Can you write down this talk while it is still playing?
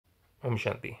Om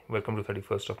Shanti. Welcome to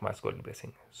 31st of Mass Golden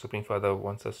Blessing. Supreme Father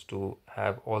wants us to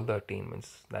have all the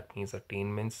attainments. That means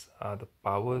attainments are the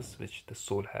powers which the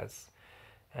soul has.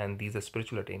 And these are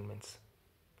spiritual attainments.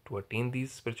 To attain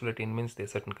these spiritual attainments, there are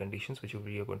certain conditions which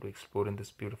we are going to explore in this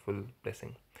beautiful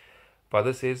blessing.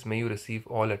 Father says, may you receive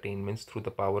all attainments through the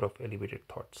power of elevated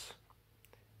thoughts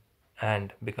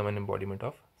and become an embodiment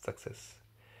of success.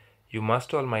 You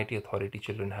Master Almighty Authority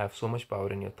children have so much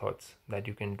power in your thoughts that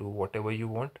you can do whatever you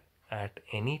want at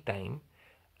any time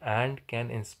and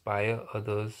can inspire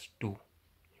others too.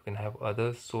 You can have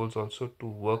other souls also to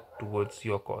work towards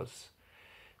your cause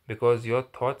because your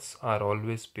thoughts are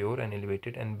always pure and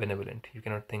elevated and benevolent. You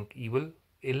cannot think evil,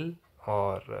 ill,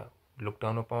 or look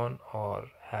down upon or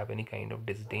have any kind of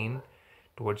disdain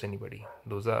towards anybody.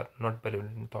 Those are not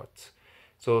benevolent thoughts.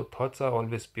 So, thoughts are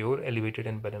always pure, elevated,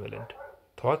 and benevolent.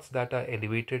 Thoughts that are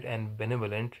elevated and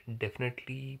benevolent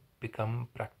definitely become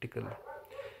practical.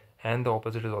 And the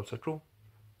opposite is also true.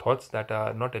 Thoughts that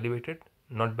are not elevated,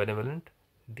 not benevolent,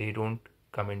 they don't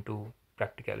come into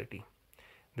practicality.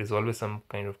 There's always some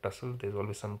kind of tussle, there's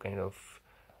always some kind of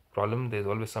problem, there's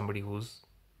always somebody who's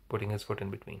putting his foot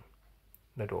in between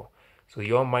the door. So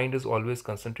your mind is always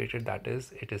concentrated, that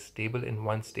is, it is stable in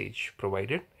one stage,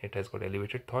 provided it has got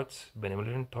elevated thoughts,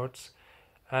 benevolent thoughts,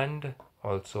 and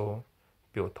also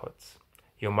pure thoughts.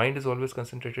 Your mind is always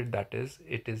concentrated, that is,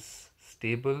 it is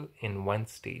stable in one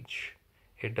stage.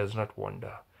 It does not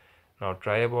wander. Now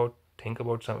think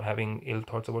about having ill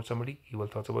thoughts about somebody, evil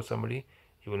thoughts about somebody.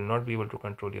 You will not be able to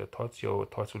control your thoughts. Your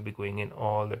thoughts will be going in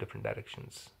all the different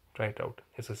directions. Try it out.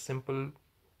 It's a simple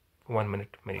 1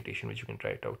 minute meditation which you can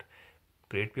try it out.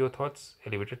 Create pure thoughts,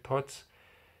 elevated thoughts,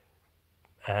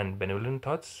 and benevolent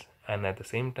thoughts, and at the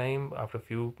same time, after a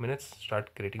few minutes,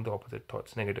 start creating the opposite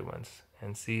thoughts, negative ones,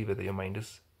 and see whether your mind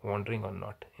is wandering or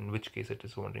not, in which case it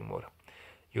is wandering more.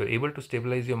 You're able to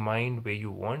stabilize your mind where you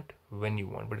want, when you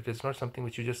want, but it is not something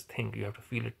which you just think, you have to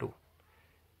feel it too.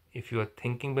 If you are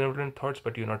thinking benevolent thoughts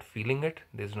but you're not feeling it,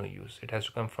 there's no use. It has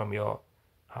to come from your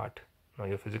heart, not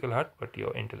your physical heart, but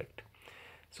your intellect.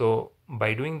 So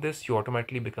by doing this, you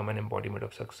automatically become an embodiment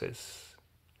of success.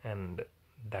 And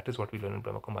that is what we learn in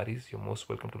Brahma Kumaris. You're most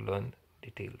welcome to learn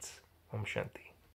details. Om Shanti.